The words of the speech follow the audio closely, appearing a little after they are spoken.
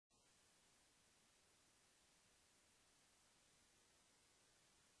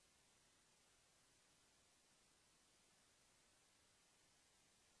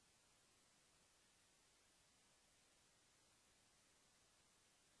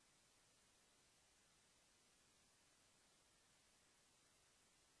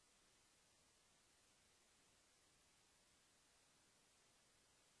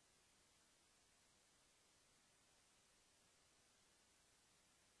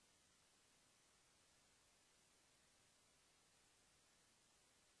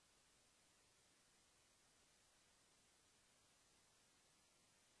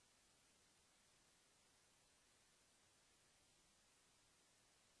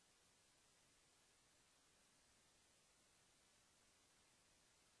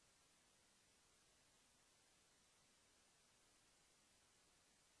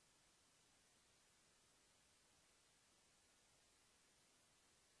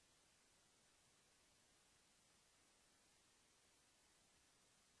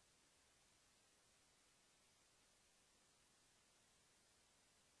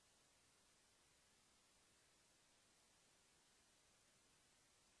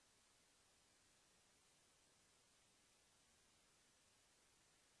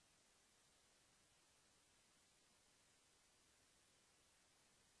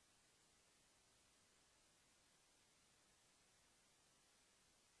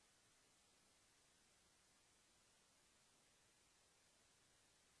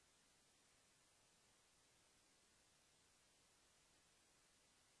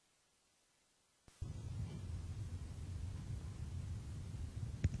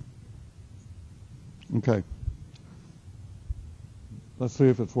Okay. Let's see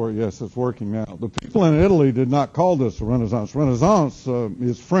if it's working. Yes, it's working now. The people in Italy did not call this a Renaissance. Renaissance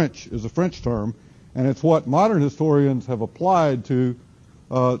is a French term, and it's what modern historians have applied to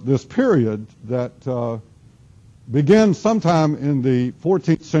this period that begins sometime in the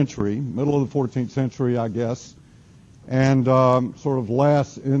 14th century, middle of the 14th century, I guess, and sort of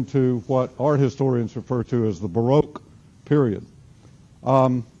lasts into what art historians refer to as the Baroque period.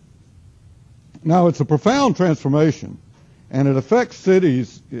 Now, it's a profound transformation, and it affects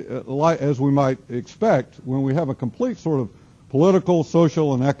cities as we might expect when we have a complete sort of political,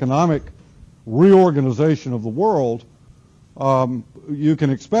 social, and economic reorganization of the world. You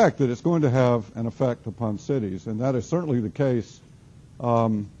can expect that it's going to have an effect upon cities, and that is certainly the case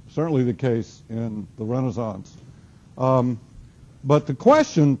in the Renaissance. But the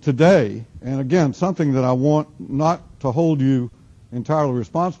question today, and again, something that I want not to hold you entirely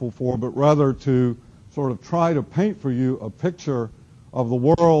responsible for, but rather to sort of try to paint for you a picture of the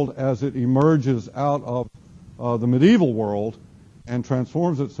world as it emerges out of the medieval world and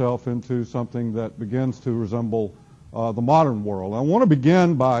transforms itself into something that begins to resemble the modern world. I want to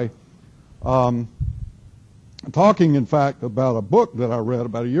begin by talking, in fact, about a book that I read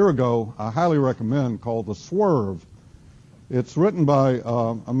about a year ago, I highly recommend, called The Swerve. It's written by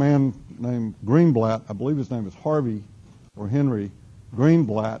a man named Greenblatt. I believe his name is Harvey or Henry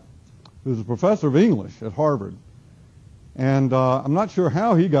Greenblatt, who's a professor of English at Harvard. And I'm not sure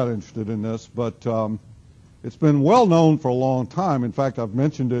how he got interested in this, but it's been well known for a long time. In fact, I've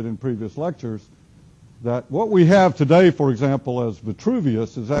mentioned it in previous lectures, that what we have today, for example, as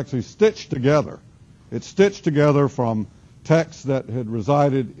Vitruvius, is actually stitched together. It's stitched together from texts that had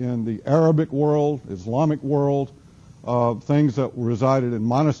resided in the Arabic world, Islamic world, things that resided in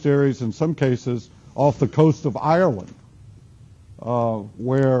monasteries, in some cases off the coast of Ireland,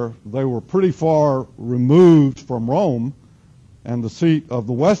 where they were pretty far removed from Rome and the seat of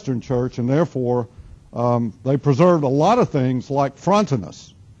the Western Church, and therefore they preserved a lot of things like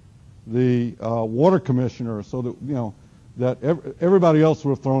Frontinus, the water commissioner, so that that everybody else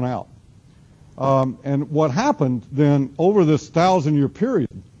was thrown out. And what happened then over this 1,000-year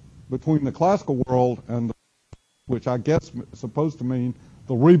period between the classical world and which I guess is supposed to mean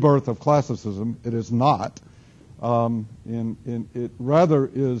the rebirth of classicism, it is not. It rather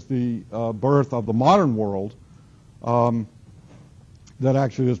is the birth of the modern world that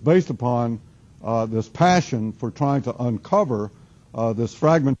actually is based upon this passion for trying to uncover this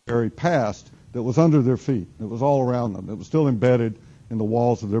fragmentary past that was under their feet. It was all around them. It was still embedded in the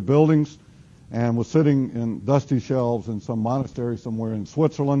walls of their buildings and was sitting in dusty shelves in some monastery somewhere in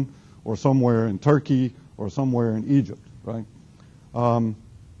Switzerland or somewhere in Turkey or somewhere in Egypt, right?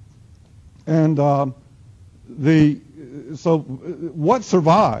 So what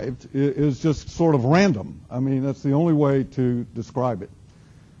survived is just sort of random. I mean, that's the only way to describe it.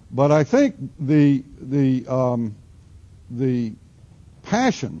 But I think the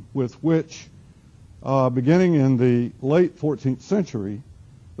passion with which, beginning in the late 14th century,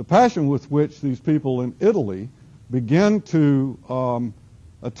 the passion with which these people in Italy began to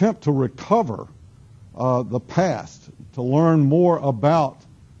attempt to recover the past, to learn more about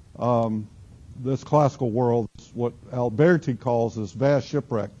this classical world, what Alberti calls this vast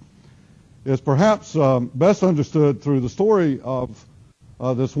shipwreck, is perhaps best understood through the story of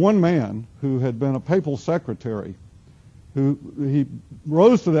this one man who had been a papal secretary, who he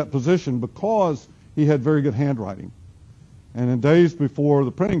rose to that position because he had very good handwriting. And in days before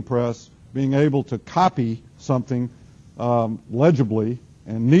the printing press, being able to copy something legibly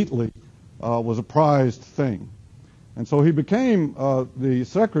and neatly was a prized thing. And so he became the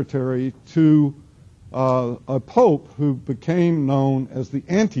secretary to a pope who became known as the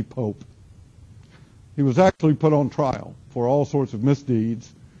anti-pope. He was actually put on trial for all sorts of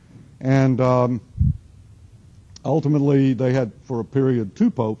misdeeds, and ultimately they had for a period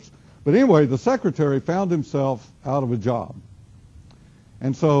 2 popes. But anyway, the secretary found himself out of a job.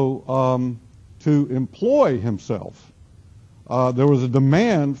 And so to employ himself, there was a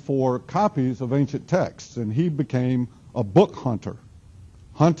demand for copies of ancient texts, and he became a book hunter,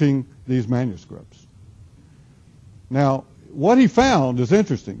 hunting these manuscripts. Now, what he found is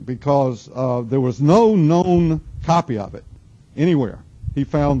interesting because there was no known copy of it anywhere. He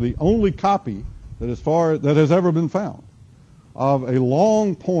found the only copy that has ever been found of a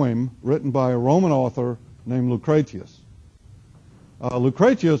long poem written by a Roman author named Lucretius.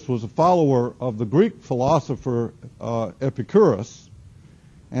 Lucretius was a follower of the Greek philosopher Epicurus,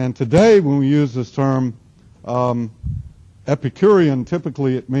 and today when we use this term Epicurean,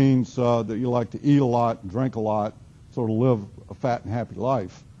 typically it means that you like to eat a lot, drink a lot, sort of live a fat and happy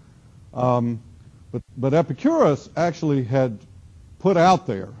life. But Epicurus actually had put out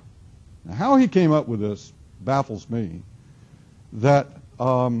there, now how he came up with this baffles me, that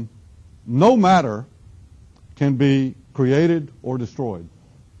no matter can be created or destroyed.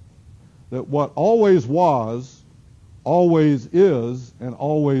 That what always was, always is, and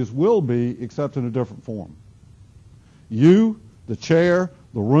always will be, except in a different form. You, the chair,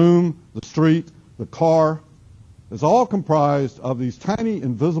 the room, the street, the car, is all comprised of these tiny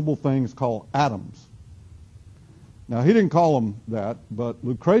invisible things called atoms. Now, he didn't call them that, but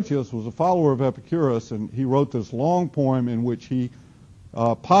Lucretius was a follower of Epicurus, and he wrote this long poem in which he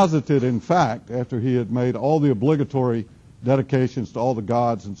posited, in fact, after he had made all the obligatory dedications to all the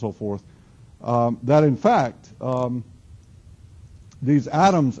gods and so forth, that in fact these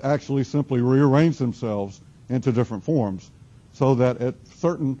atoms actually simply rearrange themselves into different forms, so that at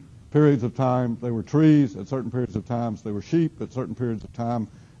certain periods of time they were trees, at certain periods of times they were sheep, at certain periods of time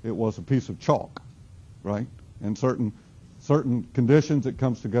it was a piece of chalk, right? In certain conditions it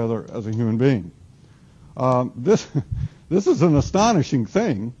comes together as a human being. This is an astonishing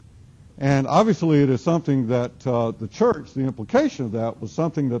thing, and obviously it is something that the church, the implication of that was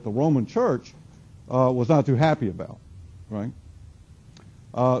something that the Roman church was not too happy about, right?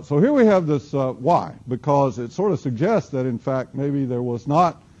 So here we have this why, because it sort of suggests that in fact maybe there was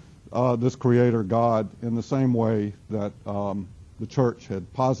not this creator God in the same way that the church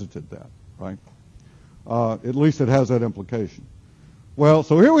had posited that, right? At least it has that implication. Well,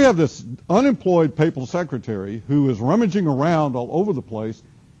 so here we have this unemployed papal secretary who is rummaging around all over the place,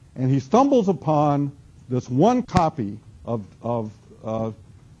 and he stumbles upon this one copy of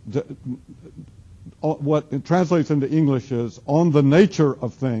what it translates into English is On the Nature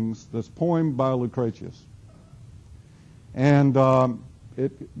of Things, this poem by Lucretius. And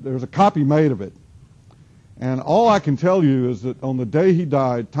there's a copy made of it. And all I can tell you is that on the day he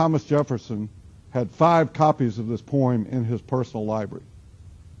died, Thomas Jefferson had 5 copies of this poem in his personal library,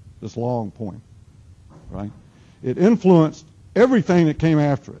 this long poem, right? It influenced everything that came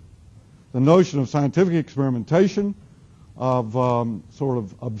after it. The notion of scientific experimentation, of sort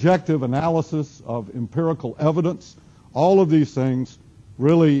of objective analysis, of empirical evidence, all of these things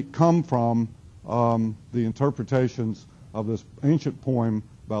really come from the interpretations of this ancient poem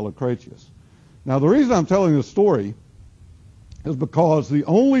by Lucretius. Now, the reason I'm telling this story is because the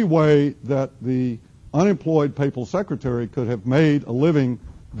only way that the unemployed papal secretary could have made a living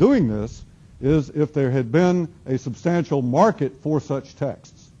doing this is if there had been a substantial market for such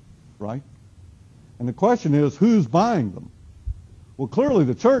texts, right? And the question is, who's buying them? Well, clearly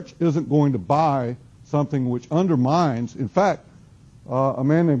the church isn't going to buy something which undermines. In fact, a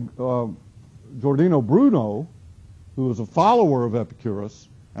man named Giordano Bruno, who was a follower of Epicurus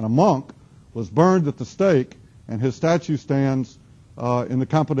and a monk, was burned at the stake, and his statue stands in the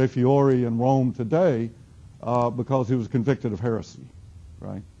Campo dei Fiori in Rome today because he was convicted of heresy,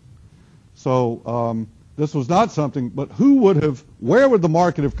 right? So this was not something, but where would the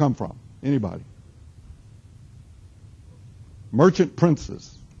market have come from? Anybody? Merchant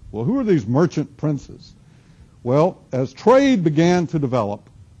princes. Well, who are these merchant princes? Well, as trade began to develop,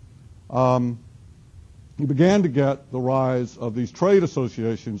 you began to get the rise of these trade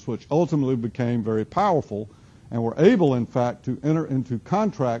associations, which ultimately became very powerful and were able, in fact, to enter into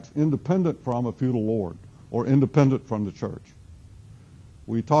contracts independent from a feudal lord or independent from the church.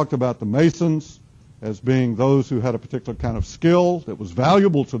 We talked about the Masons as being those who had a particular kind of skill that was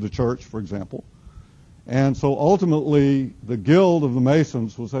valuable to the church, for example. And so ultimately, the Guild of the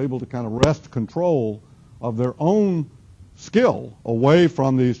Masons was able to kind of wrest control of their own skill away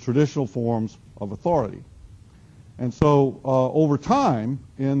from these traditional forms of authority. And so over time,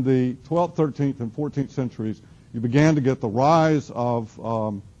 in the 12th, 13th, and 14th centuries, you began to get the rise of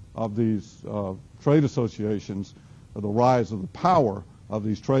these trade associations, or the rise of the power of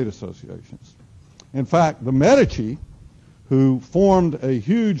these trade associations. In fact, the Medici, who formed a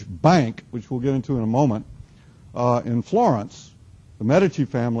huge bank, which we'll get into in a moment, in Florence, the Medici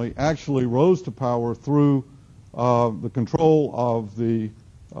family actually rose to power through the control of the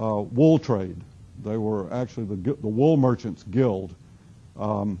wool trade. They were actually the Wool Merchants Guild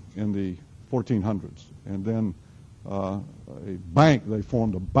in the 1400s. And then they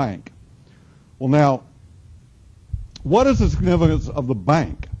formed a bank. Well, now, what is the significance of the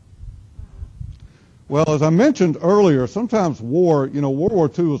bank? Well, as I mentioned earlier, sometimes World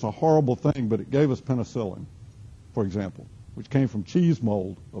War II was a horrible thing, but it gave us penicillin, for example, which came from cheese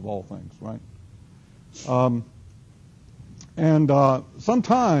mold, of all things, right?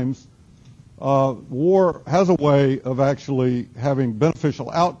 Sometimes war has a way of actually having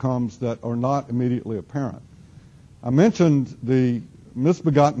beneficial outcomes that are not immediately apparent. I mentioned the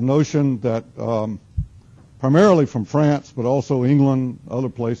misbegotten notion that primarily from France, but also England, other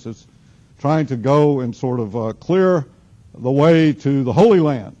places, trying to go and sort of clear the way to the Holy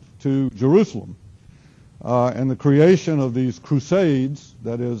Land, to Jerusalem, and the creation of these crusades,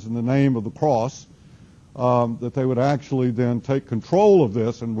 that is, in the name of the cross, that they would actually then take control of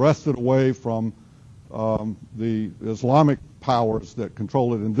this and wrest it away from the Islamic powers that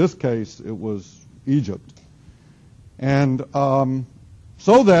control it. In this case, it was Egypt. And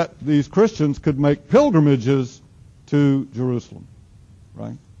so that these Christians could make pilgrimages to Jerusalem,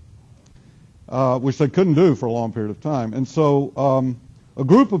 right? Which they couldn't do for a long period of time. And so a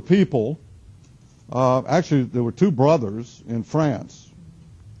group of people, actually there were two brothers in France,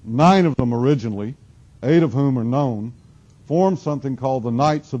 9 of them originally, 8 of whom are known, formed something called the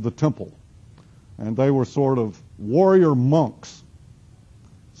Knights of the Temple. And they were sort of warrior monks,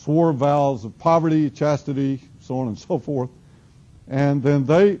 swore vows of poverty, chastity, so on and so forth. And then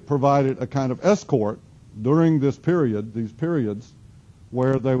they provided a kind of escort during this period, these periods,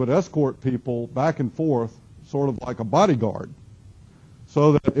 where they would escort people back and forth, sort of like a bodyguard,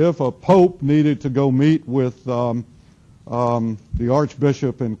 so that if a pope needed to go meet with the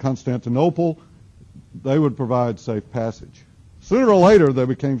archbishop in Constantinople, they would provide safe passage. Sooner or later, they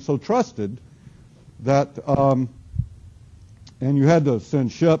became so trusted that, and you had to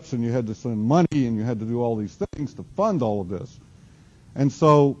send ships, and you had to send money, and you had to do all these things to fund all of this. And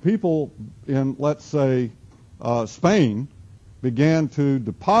so people in, let's say, Spain began to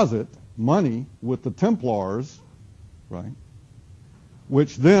deposit money with the Templars, right,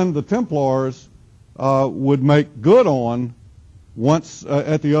 which then the Templars would make good on once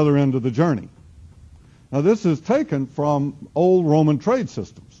at the other end of the journey. Now, this is taken from old Roman trade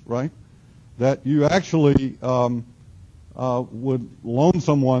systems, right, that you actually would loan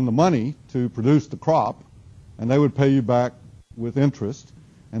someone the money to produce the crop, and they would pay you back with interest,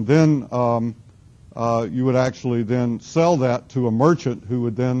 and then you would actually then sell that to a merchant who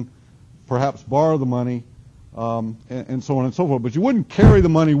would then perhaps borrow the money, and so on and so forth. But you wouldn't carry the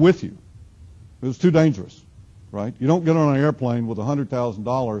money with you. It was too dangerous, right? You don't get on an airplane with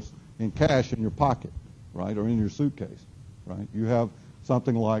 $100,000 in cash in your pocket, right, or in your suitcase, right? You have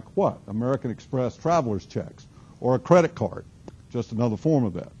something like what? American Express traveler's checks or a credit card, just another form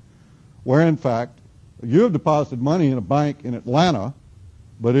of that, where in fact you have deposited money in a bank in Atlanta,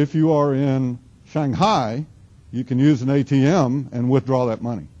 but if you are in Shanghai, you can use an ATM and withdraw that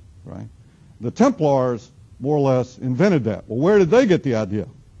money, right? The Templars more or less invented that. Well, where did they get the idea?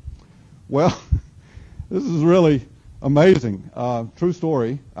 Well, this is really amazing. True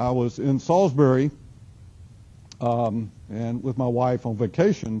story. I was in Salisbury and with my wife on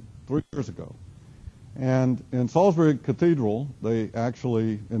vacation 3 years ago. And in Salisbury Cathedral, they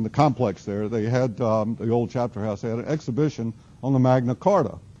actually, in the complex there, they had the old chapter house, they had an exhibition on the Magna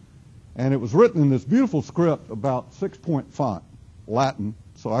Carta. And it was written in this beautiful script, about 6-point font, Latin,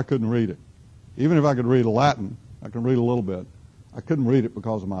 so I couldn't read it. Even if I could read Latin, I can read a little bit, I couldn't read it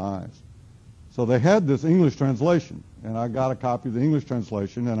because of my eyes. So they had this English translation, and I got a copy of the English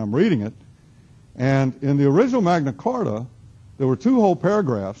translation, and I'm reading it. And in the original Magna Carta, there were 2 whole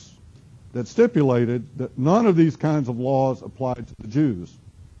paragraphs that stipulated that none of these kinds of laws applied to the Jews.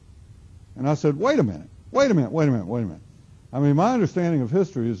 And I said, wait a minute. I mean, my understanding of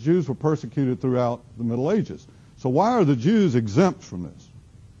history is Jews were persecuted throughout the Middle Ages. So why are the Jews exempt from this?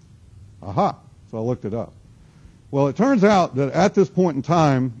 Aha. So I looked it up. Well, it turns out that at this point in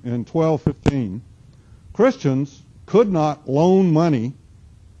time, in 1215, Christians could not loan money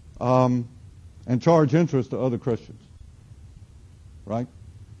and charge interest to other Christians. Right?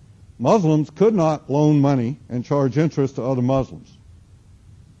 Muslims could not loan money and charge interest to other Muslims.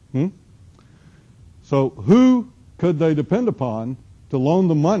 So who could they depend upon to loan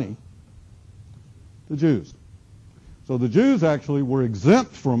the money? The Jews. So the Jews actually were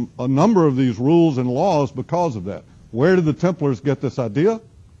exempt from a number of these rules and laws because of that. Where did the Templars get this idea?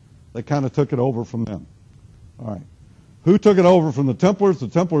 They kind of took it over from them. All right. Who took it over from the Templars? The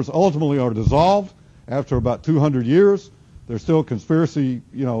Templars ultimately are dissolved after about 200 years. There's still conspiracy,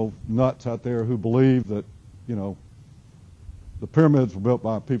 nuts out there who believe that, the pyramids were built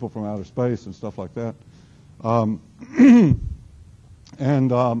by people from outer space and stuff like that.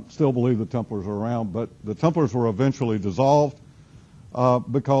 And still believe the Templars are around. But the Templars were eventually dissolved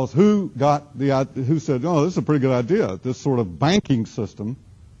because who said, oh, this is a pretty good idea, this sort of banking system,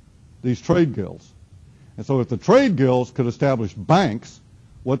 these trade guilds. And so if the trade guilds could establish banks,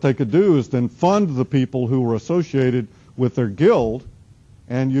 what they could do is then fund the people who were associated with their guild,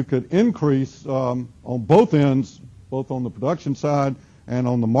 and you could increase on both ends, both on the production side and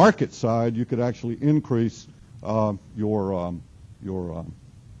on the market side, you could actually increase your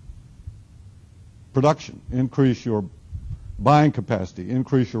production, increase your buying capacity,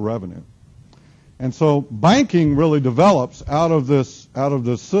 increase your revenue. And so banking really develops out of this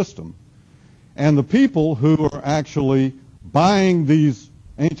system. And the people who are actually buying these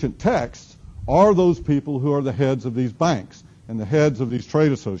ancient texts are those people who are the heads of these banks and the heads of these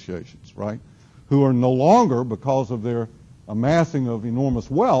trade associations, right? Who are no longer, because of their amassing of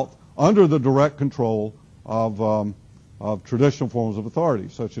enormous wealth, under the direct control of traditional forms of authority,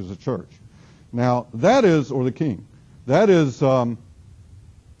 such as the church. Now, that is, or the king, that is a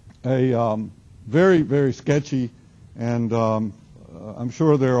very, very sketchy, and I'm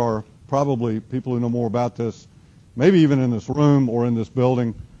sure there are probably people who know more about this, maybe even in this room or in this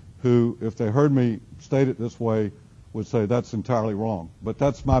building, who, if they heard me state it this way, would say that's entirely wrong. But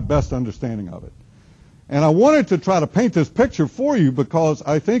that's my best understanding of it. And I wanted to try to paint this picture for you because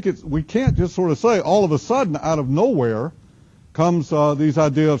I think we can't just sort of say all of a sudden out of nowhere comes these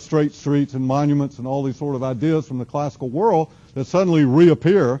ideas of straight streets and monuments and all these sort of ideas from the classical world that suddenly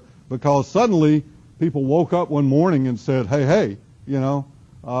reappear because suddenly people woke up one morning and said, hey,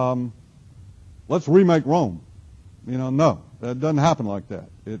 let's remake Rome. No, that doesn't happen like that.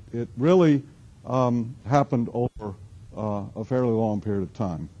 It really happened over a fairly long period of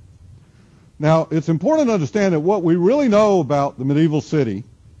time. Now, it's important to understand that what we really know about the medieval city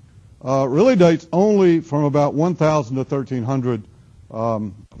really dates only from about 1000 to 1300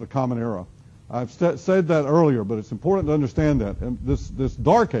 of the Common Era. I've said that earlier, but it's important to understand that. And this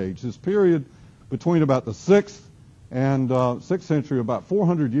Dark Age, this period between about the 6th and 6th century, about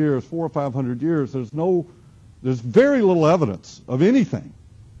 400 years, 400 or 500 years, there's very little evidence of anything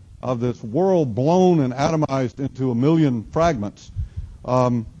of this world blown and atomized into a million fragments.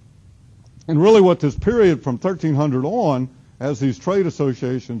 And really what this period from 1300 on, as these trade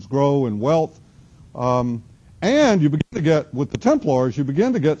associations grow in wealth, and you begin to get, with the Templars, you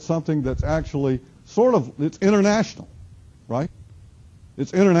begin to get something that's actually it's international, right?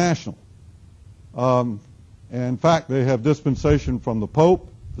 It's international. And in fact, they have dispensation from the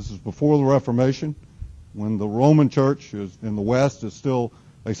Pope. This is before the Reformation, when the Roman Church in the West is still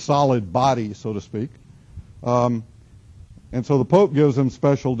a solid body, so to speak. And so the Pope gives them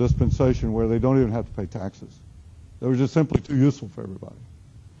special dispensation where they don't even have to pay taxes. They were just simply too useful for everybody.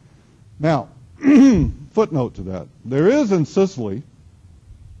 Now, footnote to that. There is in Sicily,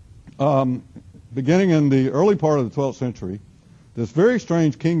 beginning in the early part of the 12th century, this very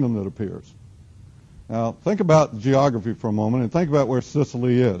strange kingdom that appears. Now, think about geography for a moment and think about where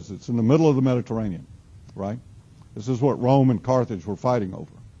Sicily is. It's in the middle of the Mediterranean, right? This is what Rome and Carthage were fighting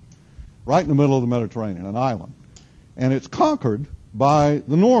over. Right in the middle of the Mediterranean, an island. And it's conquered by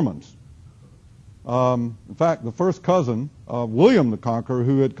the Normans. In fact, the first cousin of William the Conqueror,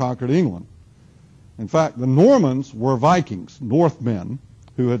 who had conquered England. In fact, the Normans were Vikings, Northmen,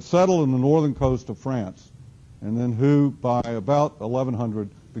 who had settled in the northern coast of France, and then who, by about 1100,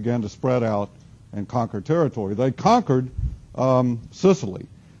 began to spread out and conquer territory. They conquered Sicily,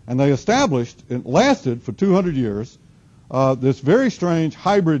 and they established, it lasted for 200 years, this very strange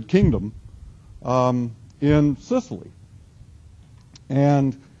hybrid kingdom in Sicily.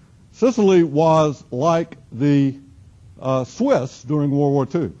 And Sicily was like the Swiss during World War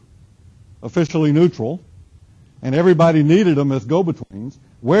II, officially neutral, and everybody needed them as go-betweens.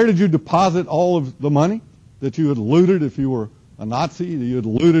 Where did you deposit all of the money that you had looted if you were a Nazi, that you had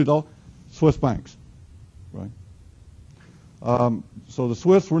looted all? Swiss banks, right? So the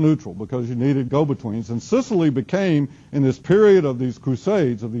Swiss were neutral because you needed go-betweens. And Sicily became, in this period of these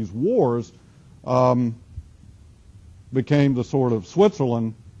crusades, of these wars, became the sort of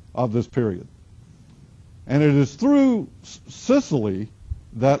Switzerland of this period. And it is through Sicily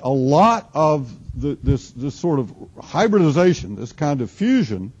that a lot of this sort of hybridization, this kind of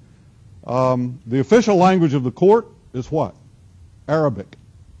fusion, the official language of the court is what? Arabic.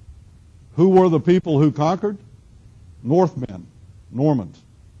 Who were the people who conquered? Northmen, Normans.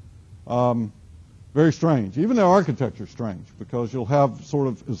 Very strange. Even their architecture is strange because you'll have sort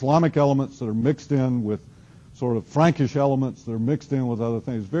of Islamic elements that are mixed in with sort of Frankish elements that are mixed in with other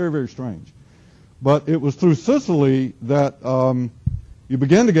things. Very, very strange. But it was through Sicily that you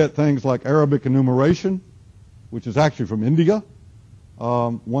begin to get things like Arabic enumeration, which is actually from India,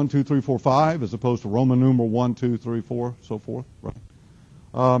 1, 2, 3, 4, 5, as opposed to Roman numeral 1, 2, 3, 4, so forth.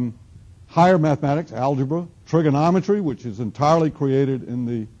 Right? Higher mathematics, algebra, trigonometry, which is entirely created in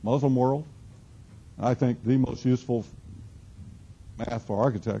the Muslim world. I think the most useful math for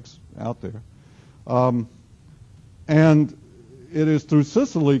architects out there. And it is through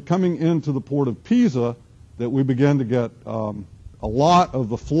Sicily coming into the port of Pisa that we begin to get a lot of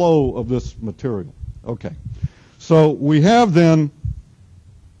the flow of this material. Okay. So we have then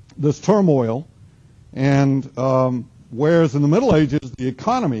this turmoil, and whereas in the Middle Ages the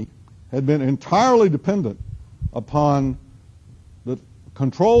economy had been entirely dependent upon the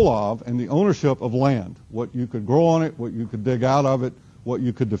control of and the ownership of land, what you could grow on it, what you could dig out of it, what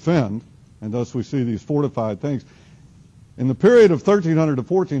you could defend, and thus we see these fortified things. In the period of 1300 to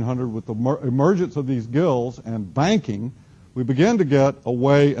 1400, with the emergence of these guilds and banking, we begin to get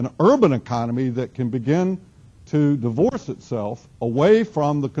an urban economy that can begin to divorce itself away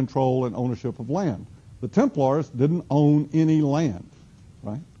from the control and ownership of land. The Templars didn't own any land,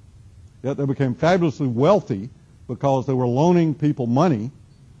 right? Yet they became fabulously wealthy because they were loaning people money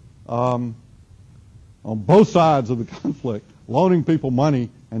on both sides of the conflict, loaning people money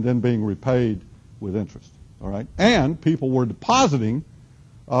and then being repaid with interest. All right, and people were depositing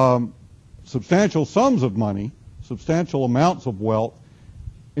substantial sums of money, substantial amounts of wealth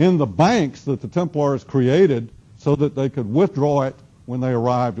in the banks that the Templars created so that they could withdraw it when they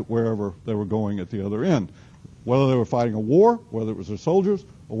arrived at wherever they were going at the other end. Whether they were fighting a war, whether it was their soldiers,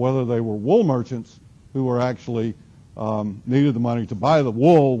 or whether they were wool merchants who were actually needed the money to buy the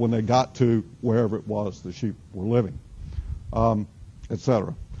wool when they got to wherever it was the sheep were living,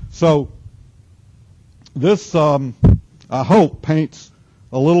 etc. So this, I hope, paints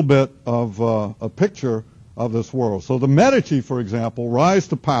a little bit of a picture of this world. So the Medici, for example, rise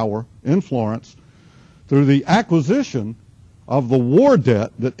to power in Florence through the acquisition of the war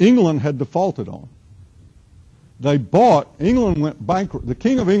debt that England had defaulted on. England went bankrupt, the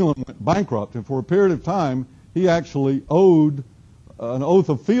King of England went bankrupt, and for a period of time he actually owed an oath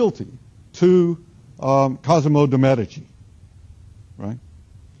of fealty to Cosimo de' Medici, right?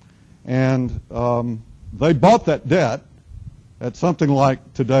 And they bought that debt at something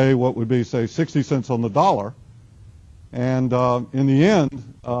like today what would be, say, 60 cents on the dollar, and in the end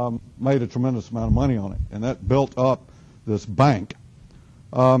made a tremendous amount of money on it, and that built up this bank.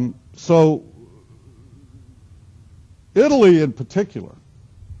 So Italy in particular,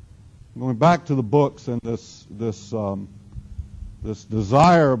 going back to the books and this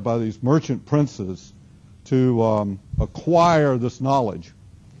desire by these merchant princes to acquire this knowledge.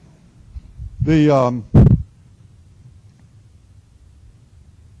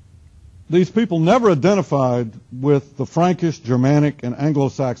 These people never identified with the Frankish, Germanic, and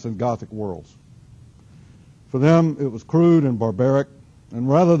Anglo-Saxon Gothic worlds. For them, it was crude and barbaric, and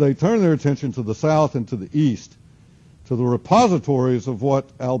rather they turned their attention to the south and to the east, to the repositories of what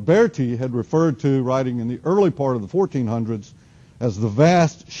Alberti had referred to, writing in the early part of the 1400s, as the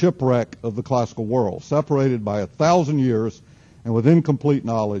vast shipwreck of the classical world, separated by 1,000 years and with incomplete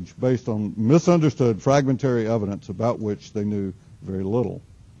knowledge based on misunderstood fragmentary evidence about which they knew very little.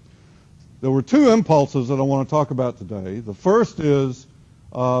 There were two impulses that I want to talk about today. The first is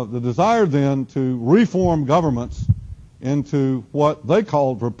the desire then to reform governments into what they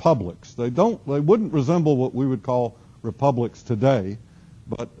called republics. They wouldn't resemble what we would call republics today,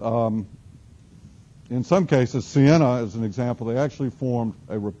 but in some cases, Siena as an example, they actually formed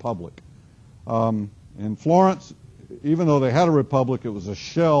a republic. In Florence, even though they had a republic, it was a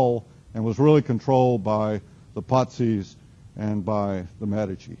shell and was really controlled by the Pazzis and by the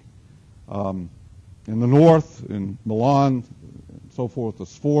Medici. In the north, in Milan, and so forth, the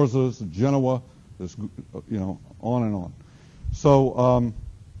Sforzas, Genoa, this, on and on. So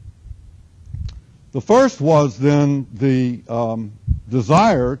the first was then the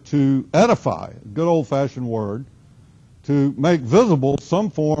desire to edify, a good old-fashioned word, to make visible some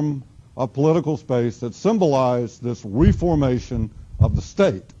form of political space that symbolized this reformation of the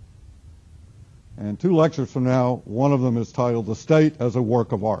state. And 2 lectures from now, one of them is titled "The State as a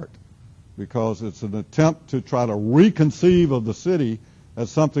Work of Art," because it's an attempt to try to reconceive of the city as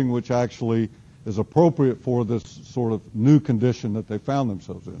something which actually is appropriate for this sort of new condition that they found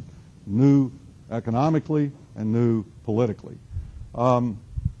themselves in, new economically and new politically.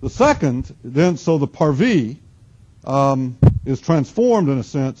 The second, then, so the parvis is transformed in a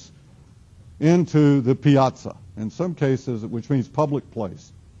sense into the piazza, in some cases, which means public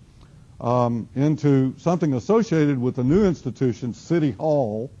place, into something associated with the new institution, City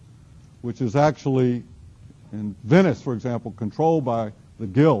Hall, which is actually, in Venice, for example, controlled by the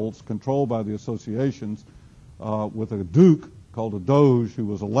guilds, controlled by the associations, with a duke called a doge who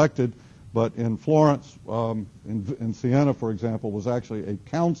was elected. But in Florence, in Siena, for example, was actually a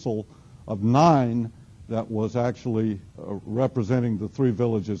council of 9 that was actually representing the 3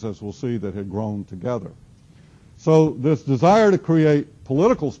 villages, as we'll see, that had grown together. So this desire to create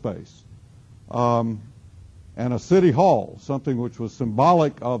political space and a city hall, something which was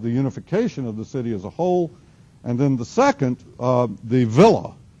symbolic of the unification of the city as a whole. And then the second, the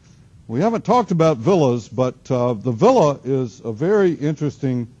villa, We haven't talked about villas, but the villa is a very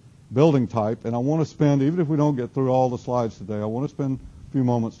interesting building type, and I want to spend, even if we don't get through all the slides today, I want to spend a few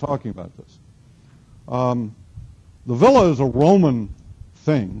moments talking about this. The villa is a Roman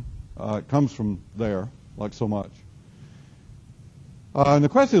thing. It comes from there, like so much. And the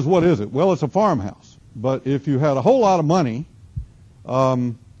question is, what is it? Well, it's a farmhouse. But if you had a whole lot of money,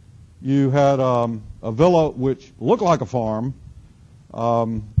 you had a villa which looked like a farm.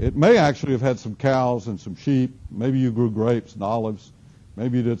 It may actually have had some cows and some sheep. Maybe you grew grapes and olives.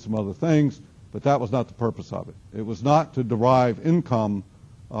 Maybe you did some other things, but that was not the purpose of it. It was not to derive income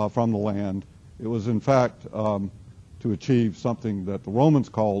from the land. It was, in fact, to achieve something that the Romans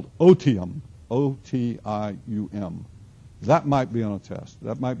called otium, O-T-I-U-M. That might be on a test.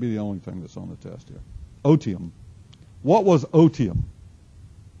 That might be the only thing that's on the test here. Otium. What was otium?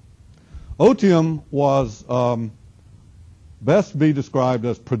 Otium was best be described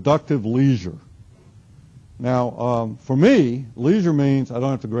as productive leisure. Now, for me, leisure means I don't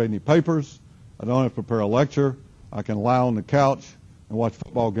have to grade any papers. I don't have to prepare a lecture. I can lie on the couch and watch a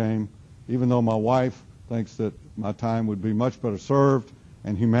football game, even though my wife thinks that my time would be much better served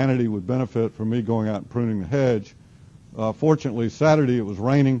and humanity would benefit from me going out and pruning the hedge. Fortunately, Saturday it was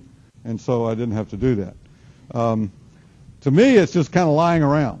raining, and so I didn't have to do that. To me, it's just kind of lying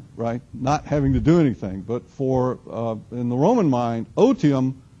around, right? Not having to do anything. But for, in the Roman mind,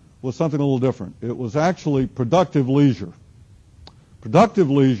 otium was something a little different. It was actually productive leisure. Productive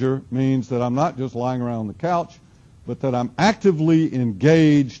leisure means that I'm not just lying around on the couch, but that I'm actively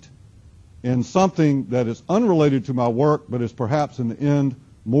engaged in something that is unrelated to my work, but is perhaps in the end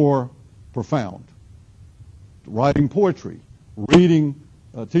more profound. Writing poetry, reading,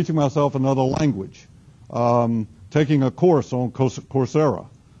 teaching myself another language, taking a course on Coursera,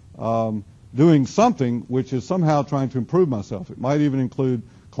 doing something which is somehow trying to improve myself. It might even include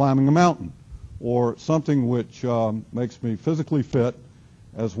climbing a mountain or something which makes me physically fit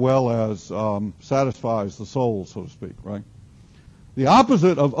as well as satisfies the soul, so to speak, right? The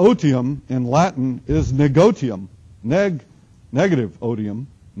opposite of otium in Latin is negotium, negative odium,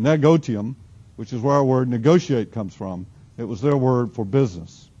 negotium, which is where our word negotiate comes from. It was their word for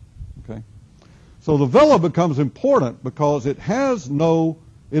business, okay? So the villa becomes important because it is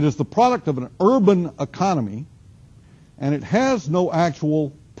the product of an urban economy, and it has no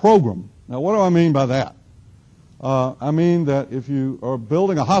actual program. Now, what do I mean by that? I mean that if you are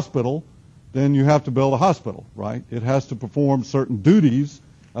building a hospital, then you have to build a hospital, right? It has to perform certain duties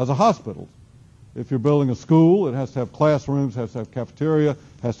as a hospital. If you're building a school, it has to have classrooms, has to have cafeteria,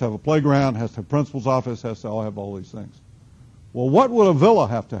 has to have a playground, has to have principal's office, has to all have all these things. Well, what would a villa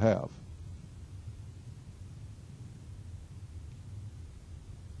have to have?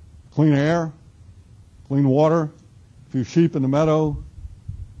 Clean air, clean water, a few sheep in the meadow.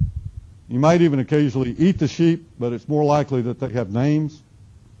 You might even occasionally eat the sheep, but it's more likely that they have names.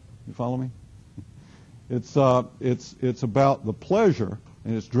 You follow me? It's about the pleasure,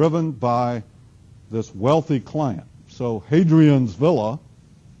 and it's driven by this wealthy client. So Hadrian's villa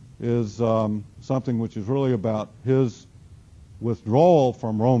is something which is really about his withdrawal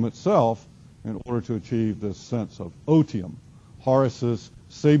from Rome itself in order to achieve this sense of otium. Horace's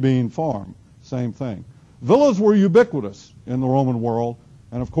Sabine farm, same thing. Villas were ubiquitous in the Roman world,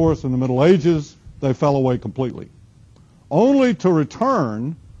 and of course in the Middle Ages they fell away completely. Only to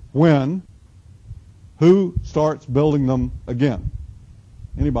return when who starts building them again?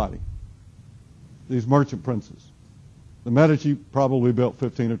 Anybody? These merchant princes. The Medici probably built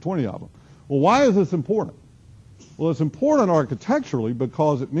 15 or 20 of them. Well, why is this important? Well, it's important architecturally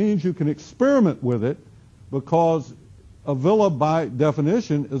because it means you can experiment with it, because a villa by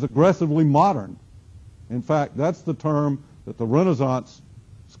definition is aggressively modern. In fact, that's the term that the Renaissance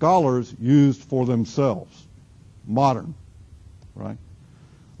scholars used for themselves. Modern, right?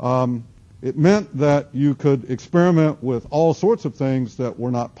 It meant that you could experiment with all sorts of things that were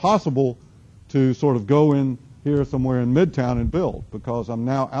not possible to sort of go in here somewhere in Midtown and build, because I'm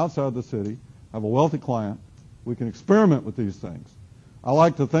now outside the city, I have a wealthy client, we can experiment with these things. I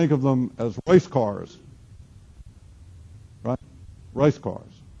like to think of them as race cars, right? Race cars.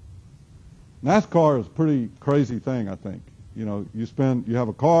 NASCAR is a pretty crazy thing, I think. You know, you have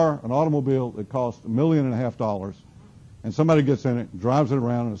a car, an automobile that costs $1.5 million, and somebody gets in it and drives it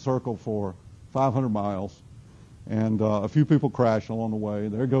around in a circle for 500 miles, and a few people crash along the way.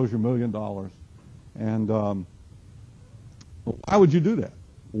 There goes your $1 million. And why would you do that?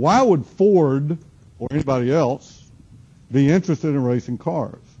 Why would Ford or anybody else be interested in racing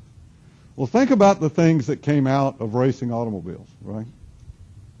cars? Well, think about the things that came out of racing automobiles, right?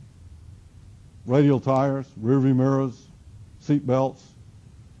 Radial tires, rear view mirrors, seat belts,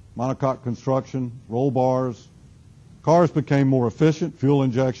 monocoque construction, roll bars. Cars became more efficient, fuel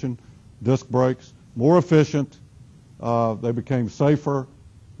injection, disc brakes, more efficient. They became safer,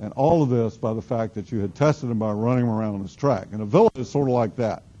 and all of this by the fact that you had tested them by running them around on this track. And a villa is sort of like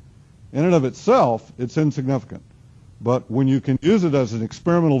that. In and of itself, it's insignificant. But when you can use it as an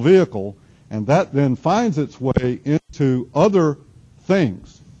experimental vehicle, and that then finds its way into other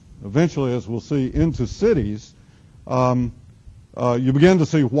things, eventually, as we'll see, into cities, you begin to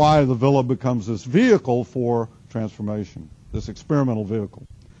see why the villa becomes this vehicle for transformation, this experimental vehicle.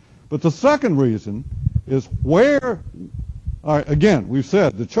 But the second reason is where, all right, again, we've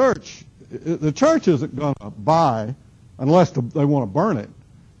said the church isn't going to buy, unless they want to burn it,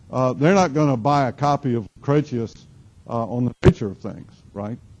 they're not going to buy a copy of Lucretius on the nature of things,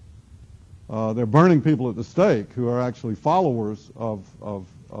 right? They're burning people at the stake who are actually followers of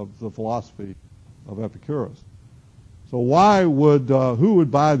the philosophy of Epicurus. So who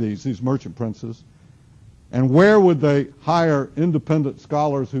would buy these merchant princes? And where would they hire independent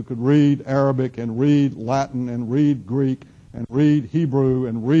scholars who could read Arabic and read Latin and read Greek and read Hebrew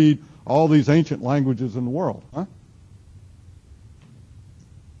and read all these ancient languages in the world? Huh?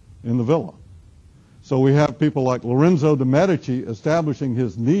 In the villa. So we have people like Lorenzo de' Medici establishing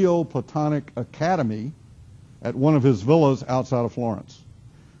his Neoplatonic Academy at one of his villas outside of Florence,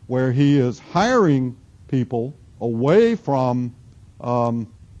 where he is hiring people away from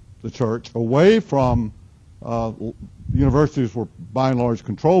the church, away from universities were by and large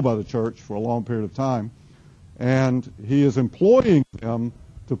controlled by the church for a long period of time, and he is employing them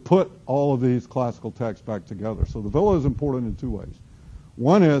to put all of these classical texts back together. So the villa is important in two ways.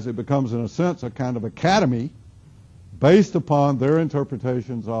 One is it becomes, in a sense, a kind of academy based upon their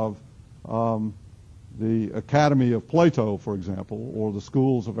interpretations of the Academy of Plato, for example, or the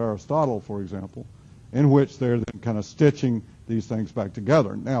schools of Aristotle, for example, in which they're then kind of stitching these things back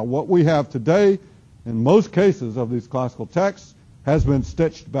together. Now, what we have today, in most cases of these classical texts, has been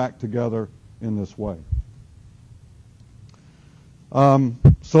stitched back together in this way.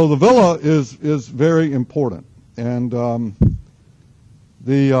 So the villa is very important. And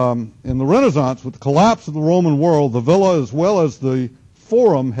in the Renaissance, with the collapse of the Roman world, the villa as well as the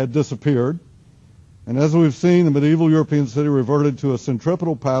forum had disappeared. And as we've seen, the medieval European city reverted to a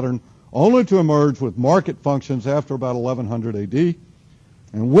centripetal pattern only to emerge with market functions after about 1100 AD.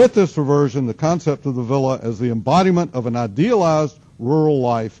 And with this reversion, the concept of the villa as the embodiment of an idealized rural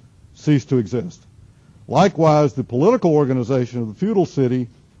life ceased to exist. Likewise, the political organization of the feudal city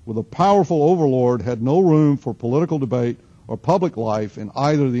with a powerful overlord had no room for political debate or public life in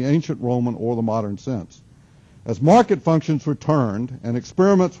either the ancient Roman or the modern sense. As market functions returned and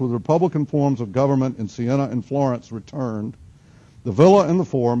experiments with republican forms of government in Siena and Florence returned, the villa and the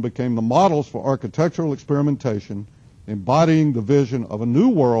forum became the models for architectural experimentation, embodying the vision of a new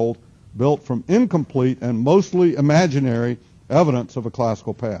world built from incomplete and mostly imaginary evidence of a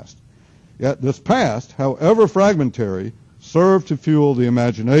classical past. Yet this past, however fragmentary, served to fuel the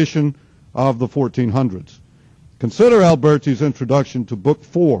imagination of the 1400s. Consider Alberti's introduction to Book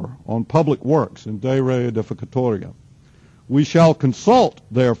 4 on public works in De Re Edificatoria. We shall consult,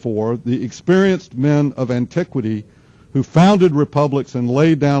 therefore, the experienced men of antiquity who founded republics and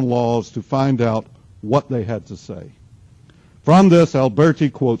laid down laws to find out what they had to say. From this,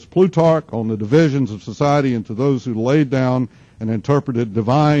 Alberti quotes Plutarch on the divisions of society into those who laid down and interpreted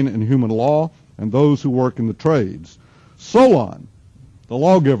divine and human law and those who work in the trades. Solon, the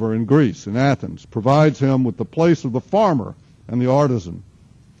lawgiver in Greece, in Athens, provides him with the place of the farmer and the artisan.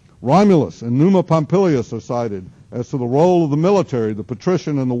 Romulus and Numa Pompilius are cited as to the role of the military, the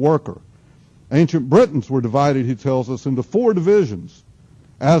patrician, and the worker. Ancient Britons were divided, he tells us, into 4 divisions,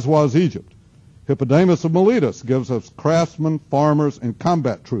 as was Egypt. Hippodamus of Miletus gives us craftsmen, farmers, and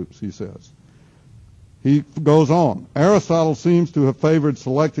combat troops, he says. He goes on. Aristotle seems to have favored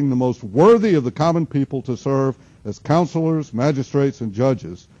selecting the most worthy of the common people to serve as counselors, magistrates, and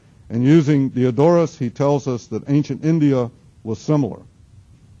judges. And using Diodorus, he tells us that ancient India was similar.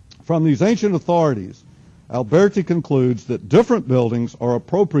 From these ancient authorities, Alberti concludes that different buildings are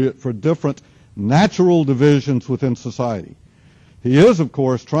appropriate for different natural divisions within society. He is, of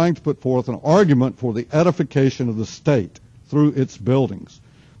course, trying to put forth an argument for the edification of the state through its buildings.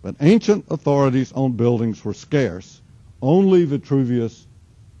 But ancient authorities on buildings were scarce. Only Vitruvius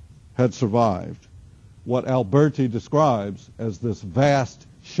had survived what Alberti describes as this vast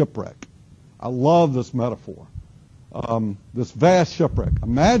shipwreck. I love this metaphor. This vast shipwreck.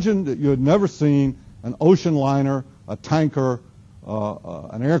 Imagine that you had never seen an ocean liner, a tanker,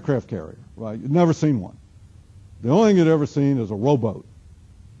 an aircraft carrier, right? You'd never seen one. The only thing you'd ever seen is a rowboat.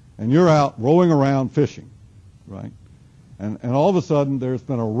 And you're out rowing around fishing, right? And all of a sudden, there's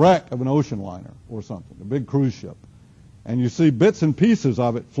been a wreck of an ocean liner or something, a big cruise ship. And you see bits and pieces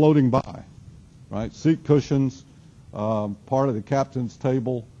of it floating by, right? Seat cushions, part of the captain's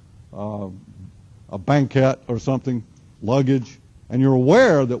table, a banquette or something, luggage. And you're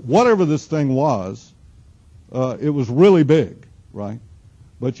aware that whatever this thing was, it was really big, right?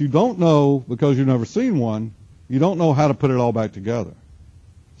 But you don't know, because you've never seen one, you don't know how to put it all back together.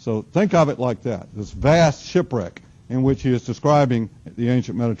 So think of it like that, this vast shipwreck in which he is describing the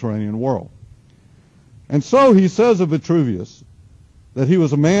ancient Mediterranean world. And so he says of Vitruvius that he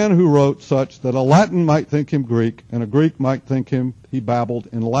was a man who wrote such that a Latin might think him Greek and a Greek might think he babbled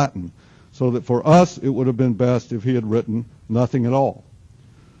in Latin, so that for us it would have been best if he had written nothing at all.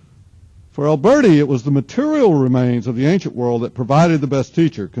 For Alberti, it was the material remains of the ancient world that provided the best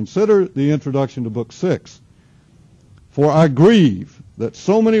teacher. Consider the introduction to Book 6. For I grieve that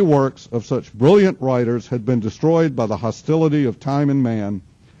so many works of such brilliant writers had been destroyed by the hostility of time and man,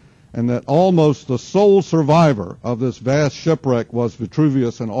 and that almost the sole survivor of this vast shipwreck was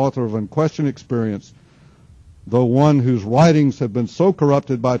Vitruvius, an author of unquestioned experience, though one whose writings have been so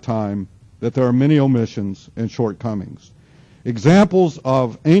corrupted by time that there are many omissions and shortcomings. Examples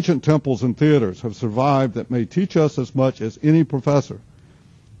of ancient temples and theaters have survived that may teach us as much as any professor.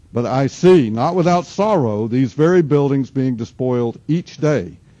 But I see, not without sorrow, these very buildings being despoiled each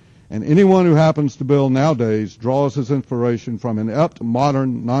day. And anyone who happens to build nowadays draws his inspiration from inept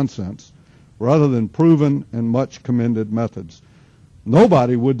modern nonsense rather than proven and much commended methods.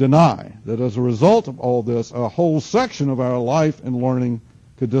 Nobody would deny that as a result of all this, a whole section of our life and learning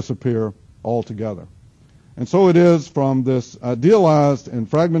could disappear altogether. And so it is from this idealized and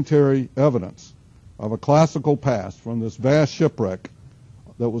fragmentary evidence of a classical past, from this vast shipwreck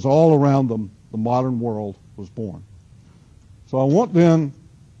that was all around them, the modern world was born. So I want then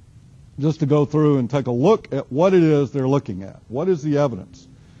just to go through and take a look at what it is they're looking at. What is the evidence?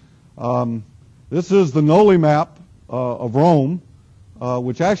 This is the Noli map of Rome,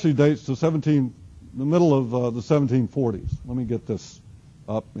 which actually dates to the middle of the 1740s. Let me get this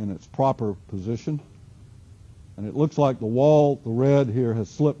up in its proper position. And it looks like the wall, the red here, has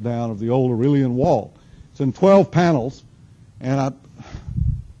slipped down of the old Aurelian wall. It's in 12 panels, and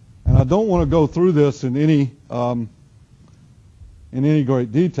I don't want to go through this in any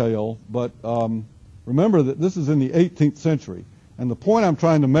great detail, but remember that this is in the 18th century. And the point I'm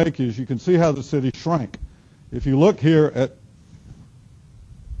trying to make is you can see how the city shrank. If you look here at,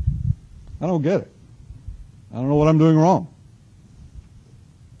 I don't get it. I don't know what I'm doing wrong.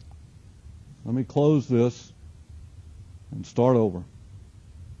 Let me close this and start over.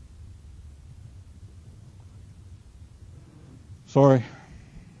 Sorry.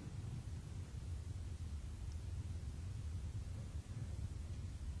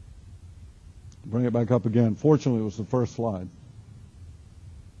 Bring it back up again. Fortunately, it was the first slide.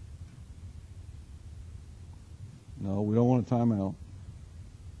 No, we don't want a timeout.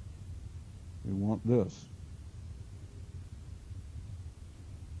 We want this.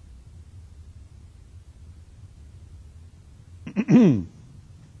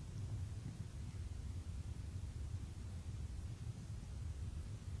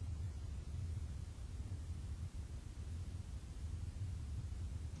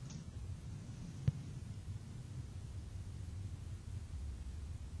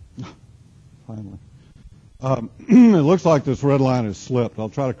 Finally. It looks like this red line has slipped. I'll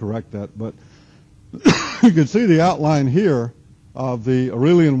try to correct that, but you can see the outline here of the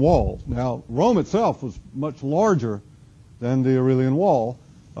Aurelian Wall. Now, Rome itself was much larger than the Aurelian Wall.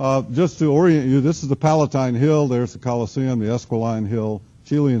 Just to orient you, this is the Palatine Hill, there's the Colosseum, the Esquiline Hill,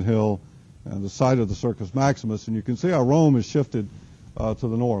 Chilian Hill, and the site of the Circus Maximus, and you can see how Rome has shifted to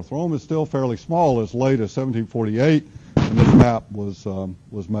the north. Rome is still fairly small, as late as 1748, and this map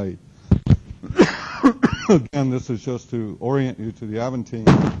was made. Again, this is just to orient you to the Aventine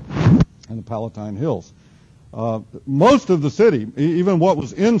and the Palatine Hills. Most of the city, even what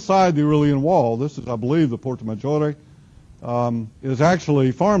was inside the Aurelian Wall, this is, I believe, the Porta Maggiore, is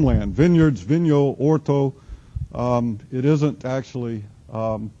actually farmland, vineyards, vigno, orto. It isn't actually,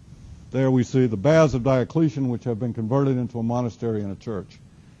 there we see the Baths of Diocletian, which have been converted into a monastery and a church.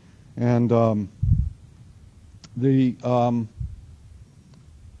 And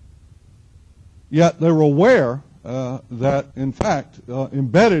yet they were aware that, in fact,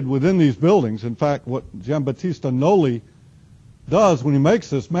 embedded within these buildings, in fact, what Giambattista Noli does when he makes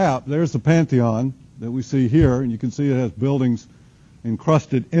this map, there's the Pantheon that we see here, and you can see it has buildings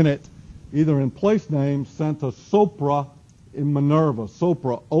encrusted in it, either in place names, Santa Sopra in Minerva,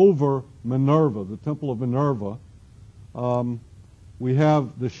 Sopra over Minerva, the Temple of Minerva. We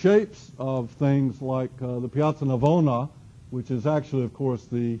have the shapes of things like the Piazza Navona which is actually, of course,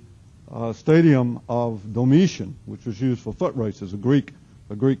 the stadium of Domitian, which was used for foot races, a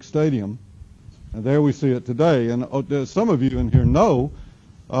Greek stadium. And there we see it today. And some of you in here know,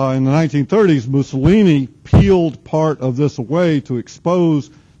 in the 1930s, Mussolini peeled part of this away to expose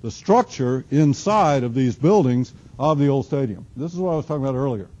the structure inside of these buildings of the old stadium. This is what I was talking about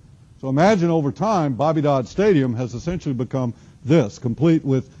earlier. So imagine over time, Bobby Dodd Stadium has essentially become this, complete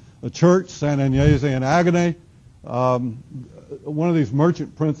with a church, San Agnese and Agone. One of these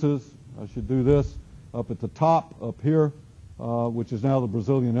merchant princes, I should do this, up at the top, up here, which is now the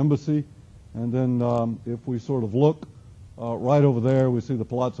Brazilian embassy. And then if we sort of look right over there, we see the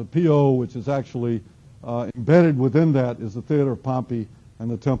Palazzo Pio, which is actually embedded within that is the Theater of Pompey and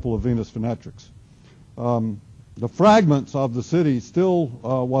the Temple of Venus Venetrix. The fragments of the city still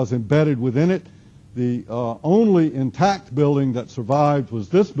was embedded within it. The only intact building that survived was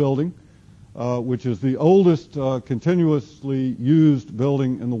this building, which is the oldest continuously used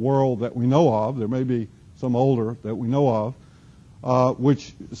building in the world that we know of. There may be some older that we know of,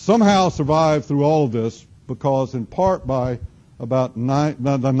 which somehow survived through all of this because in part by about the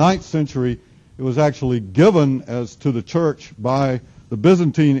 9th century, it was actually given as to the church by the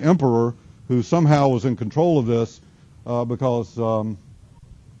Byzantine emperor, who somehow was in control of this because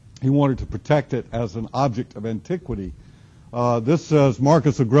he wanted to protect it as an object of antiquity. This says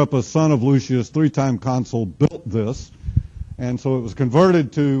Marcus Agrippa, son of Lucius, 3-time consul, built this. And so it was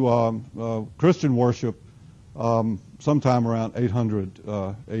converted to Christian worship sometime around 800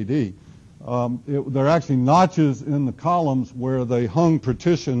 A.D. There are actually notches in the columns where they hung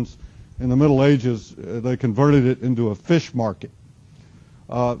partitions in the Middle Ages. They converted it into a fish market.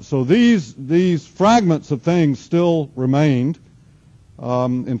 So these fragments of things still remained.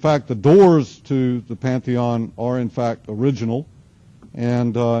 In fact, the doors to the Pantheon are in fact original.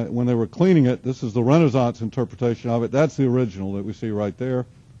 And when they were cleaning it, this is the Renaissance interpretation of it. That's the original that we see right there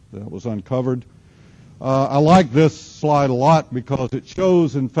that was uncovered. I like this slide a lot because it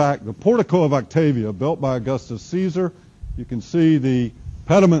shows, in fact, the Portico of Octavia, built by Augustus Caesar. You can see the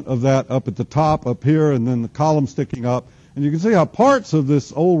pediment of that up at the top, up here, and then the column sticking up. And you can see how parts of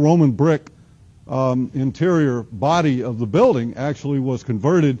this old Roman brick interior body of the building actually was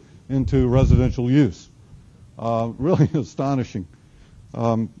converted into residential use. Really astonishing.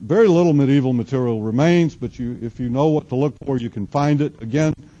 Very little medieval material remains, but if you know what to look for, you can find it.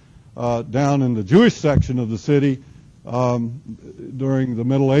 Again, down in the Jewish section of the city, during the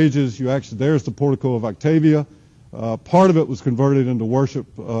Middle Ages, there's the Portico of Octavia. Part of it was converted into worship,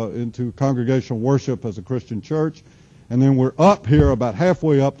 into congregational worship as a Christian church. And then we're up here, about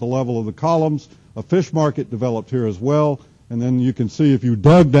halfway up the level of the columns. A fish market developed here as well. And then you can see if you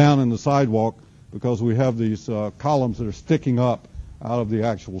dug down in the sidewalk, because we have these columns that are sticking up out of the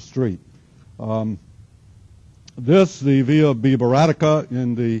actual street. The Via Biberatica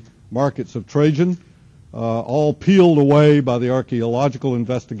in the markets of Trajan, all peeled away by the archaeological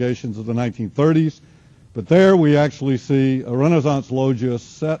investigations of the 1930s. But there we actually see a Renaissance loggia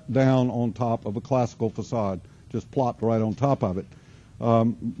set down on top of a classical facade, just plopped right on top of it.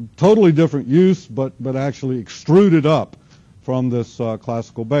 Totally different use, but actually extruded up from this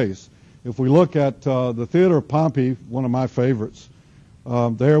classical base. If we look at the Theater of Pompey, one of my favorites,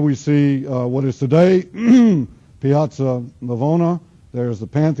 there we see what is today Piazza Navona. There's the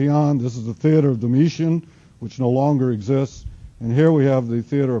Pantheon. This is the Theater of Domitian, which no longer exists. And here we have the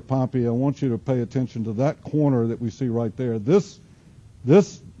Theater of Pompey. I want you to pay attention to that corner that we see right there. This,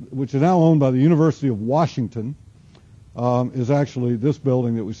 which is now owned by the University of Washington, is actually this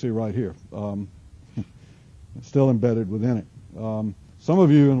building that we see right here. It's still embedded within it. Some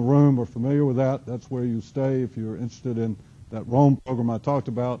of you in the room are familiar with that. That's where you stay if you're interested in that Rome program I talked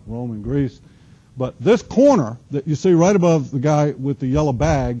about, Rome and Greece. But this corner that you see right above the guy with the yellow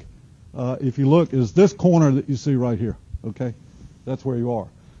bag, if you look, is this corner that you see right here. Okay? That's where you are.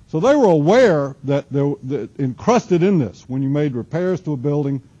 So they were aware that encrusted in this, when you made repairs to a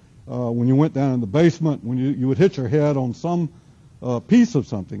building, when you went down in the basement, when you would hit your head on some piece of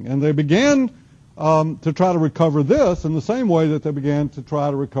something. And they began to try to recover this in the same way that they began to try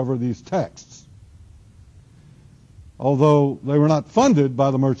to recover these texts. Although they were not funded by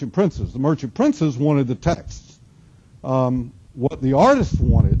the merchant princes. The merchant princes wanted the texts. What the artists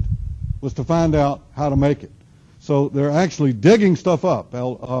wanted was to find out how to make it. So they're actually digging stuff up.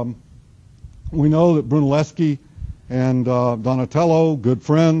 We know that Brunelleschi and Donatello, good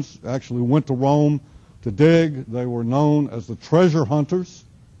friends, actually went to Rome to dig. They were known as the treasure hunters.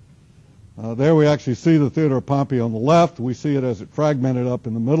 There we actually see the Theater of Pompey on the left. We see it as it fragmented up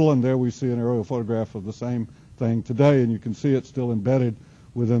in the middle, and there we see an aerial photograph of the same thing today, and you can see it still embedded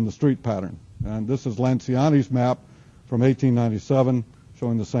within the street pattern. And this is Lanciani's map from 1897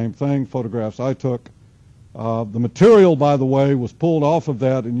 showing the same thing, photographs I took. The material, by the way, was pulled off of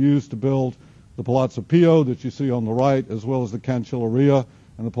that and used to build the Palazzo Pio that you see on the right, as well as the Cancelleria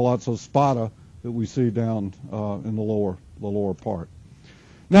and the Palazzo Spada that we see down in the lower part.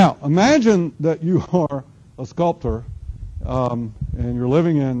 Now, imagine that you are a sculptor and you're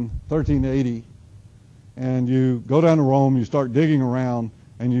living in 1380, and you go down to Rome, you start digging around,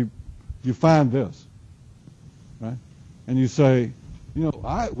 and you find this, right? And you say, you know,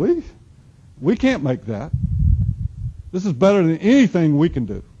 we can't make that. This is better than anything we can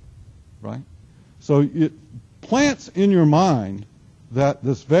do, right? So it plants in your mind that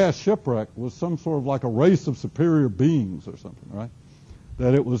this vast shipwreck was some sort of like a race of superior beings or something, right?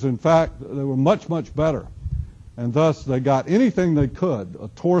 That it was, in fact, they were much, much better. And thus they got anything they could, a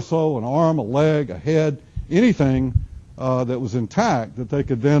torso, an arm, a leg, a head, anything that was intact that they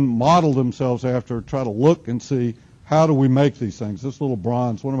could then model themselves after, try to look and see how do we make these things. This little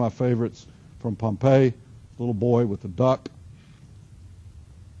bronze, one of my favorites from Pompeii, little boy with the duck.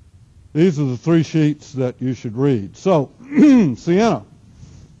 These are the 3 sheets that you should read. So, Siena.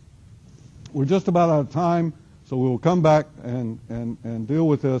 We're just about out of time, so we will come back and deal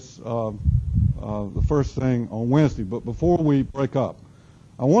with this the first thing on Wednesday. But before we break up,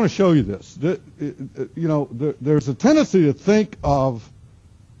 I want to show you this. You know, there's a tendency to think of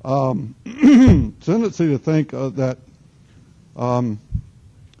that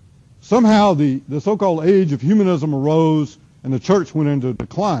somehow the so-called age of humanism arose and the church went into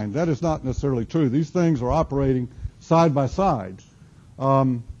decline. That is not necessarily true. These things are operating side by side,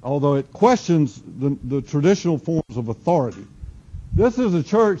 although it questions the traditional forms of authority. This is a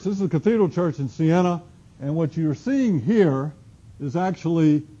church, this is a cathedral church in Siena, and what you're seeing here is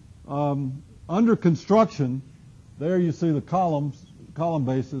actually under construction. There you see the column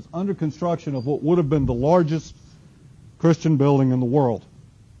bases, under construction of what would have been the largest Christian building in the world,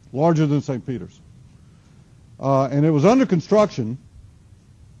 larger than St. Peter's. And it was under construction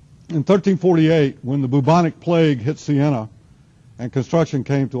in 1348 when the bubonic plague hit Siena and construction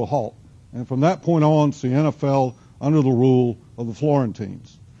came to a halt. And from that point on, Siena fell under the rule of the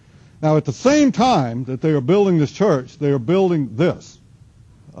Florentines. Now, at the same time that they are building this church, they are building this,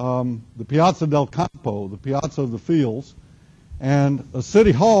 the Piazza del Campo, the Piazza of the Fields, and a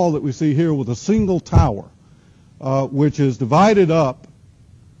city hall that we see here with a single tower, which is divided up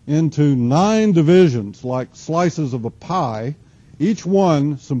into 9 divisions like slices of a pie, each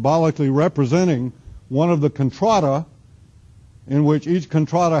one symbolically representing one of the contrada, in which each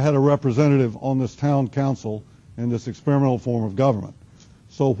contrada had a representative on this town council in this experimental form of government.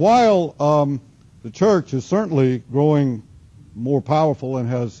 So while the church is certainly growing more powerful and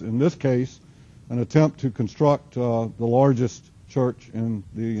has, in this case, an attempt to construct the largest church in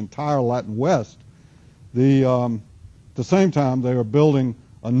the entire Latin West, at the same time they are building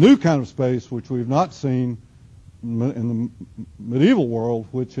a new kind of space which we've not seen in the medieval world,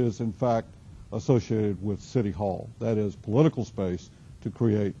 which is in fact associated with City Hall. That is political space to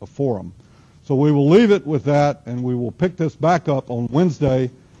create a forum. So we will leave it with that, and we will pick this back up on Wednesday.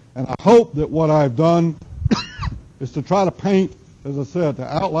 And I hope that what I've done is to try to paint, as I said, to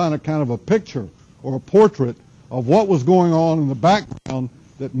outline a kind of a picture or a portrait of what was going on in the background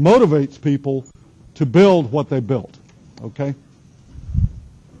that motivates people to build what they built. Okay?